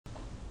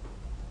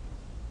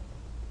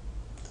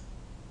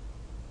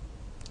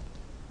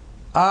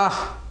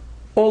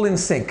All in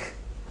sync.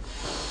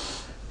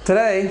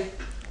 Today,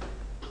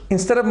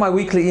 instead of my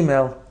weekly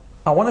email,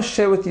 I want to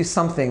share with you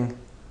something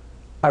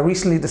I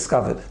recently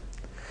discovered.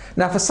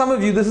 Now, for some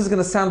of you, this is going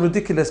to sound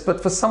ridiculous,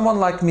 but for someone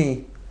like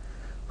me,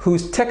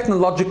 who's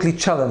technologically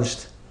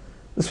challenged,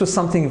 this was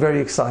something very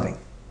exciting.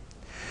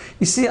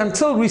 You see,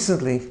 until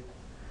recently,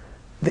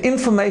 the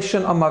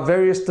information on my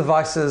various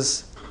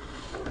devices,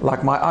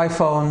 like my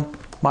iPhone,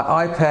 my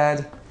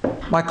iPad,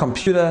 my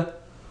computer,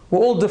 were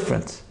all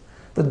different.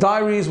 The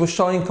diaries were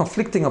showing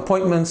conflicting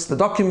appointments, the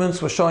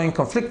documents were showing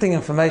conflicting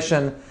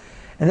information,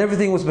 and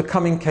everything was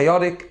becoming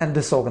chaotic and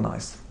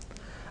disorganized.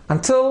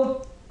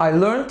 Until I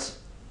learned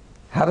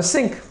how to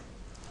sync.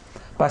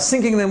 By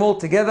syncing them all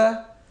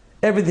together,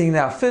 everything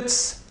now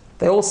fits,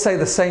 they all say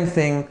the same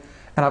thing,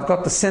 and I've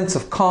got the sense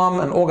of calm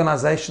and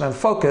organization and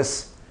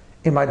focus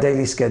in my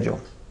daily schedule.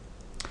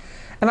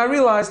 And I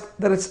realized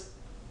that it's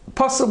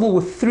possible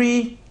with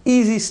 3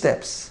 easy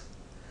steps.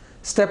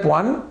 Step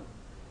 1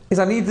 is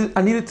I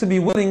needed to be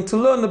willing to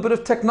learn a bit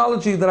of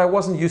technology that I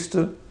wasn't used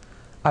to.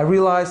 I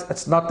realized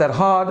it's not that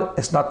hard,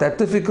 it's not that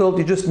difficult,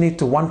 you just need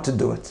to want to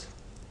do it.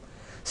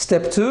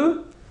 Step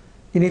 2,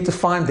 you need to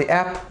find the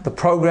app, the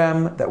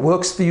program that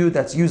works for you,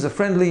 that's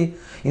user-friendly.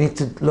 You need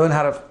to learn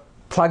how to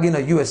plug in a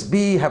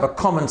USB, have a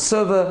common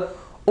server.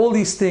 All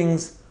these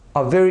things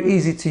are very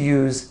easy to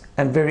use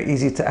and very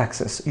easy to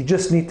access. You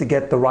just need to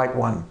get the right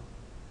one.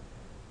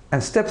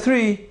 And step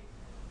 3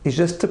 is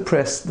just to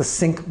press the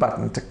sync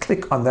button, to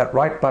click on that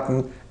right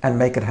button and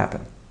make it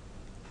happen.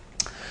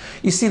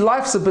 You see,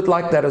 life's a bit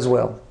like that as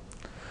well.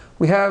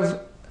 We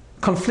have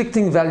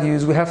conflicting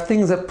values, we have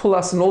things that pull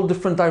us in all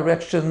different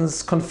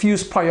directions,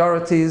 confused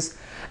priorities,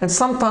 and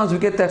sometimes we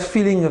get that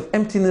feeling of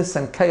emptiness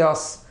and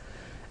chaos,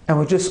 and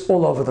we're just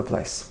all over the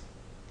place.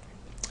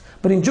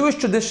 But in Jewish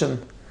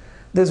tradition,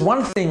 there's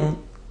one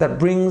thing that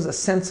brings a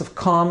sense of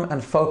calm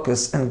and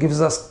focus and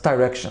gives us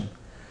direction,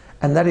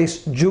 and that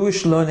is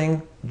Jewish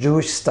learning,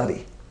 Jewish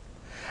study.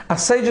 Our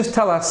sages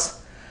tell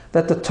us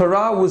that the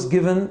Torah was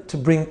given to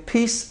bring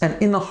peace and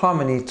inner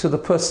harmony to the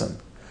person.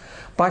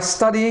 By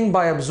studying,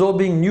 by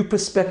absorbing new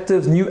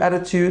perspectives, new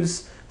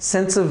attitudes,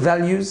 sense of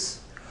values,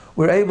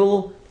 we're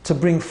able to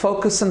bring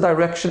focus and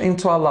direction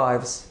into our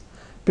lives,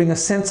 bring a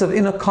sense of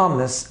inner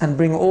calmness, and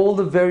bring all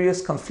the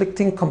various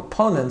conflicting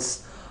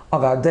components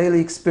of our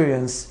daily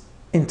experience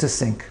into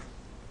sync.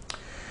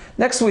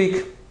 Next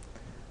week,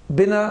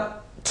 BINA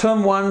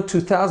Term 1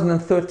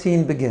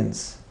 2013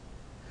 begins.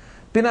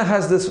 BINA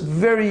has this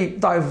very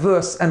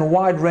diverse and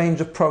wide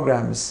range of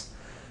programs,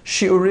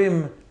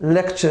 shiurim,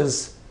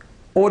 lectures,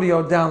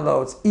 audio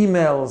downloads,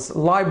 emails,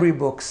 library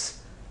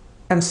books,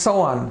 and so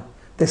on.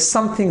 There's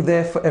something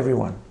there for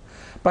everyone.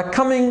 By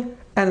coming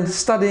and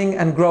studying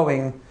and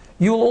growing,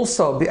 you'll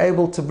also be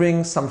able to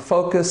bring some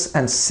focus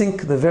and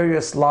sync the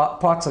various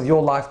parts of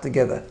your life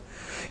together.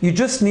 You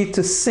just need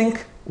to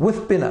sync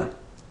with BINA.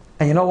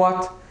 And you know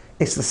what?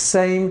 It's the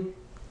same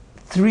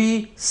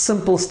 3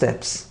 simple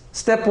steps.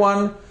 Step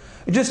 1,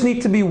 you just need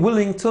to be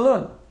willing to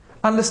learn.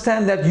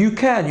 Understand that you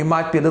can. You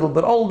might be a little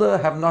bit older,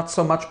 have not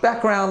so much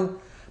background,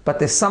 but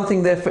there's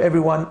something there for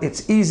everyone.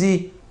 It's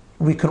easy.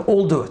 We can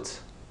all do it.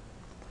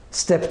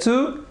 Step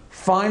 2,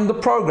 find the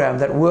program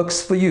that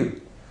works for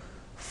you.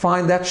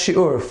 Find that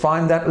shiur,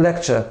 find that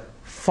lecture,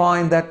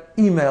 find that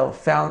email,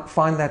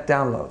 find that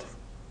download.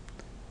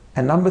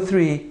 And number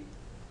 3,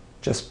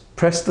 just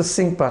press the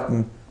sync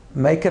button,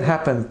 make it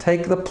happen,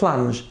 take the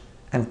plunge,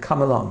 and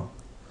come along.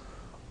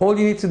 All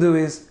you need to do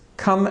is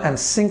come and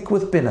sync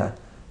with BINA.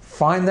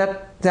 Find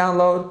that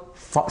download,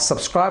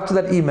 subscribe to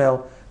that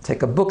email,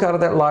 take a book out of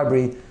that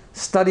library,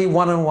 study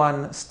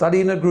one-on-one, study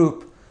in a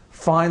group,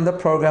 find the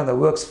program that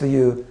works for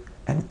you,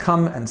 and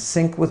come and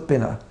sync with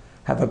BINA.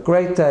 Have a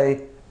great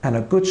day and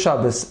a good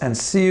Shabbos, and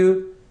see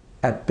you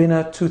at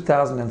BINA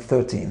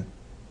 2013.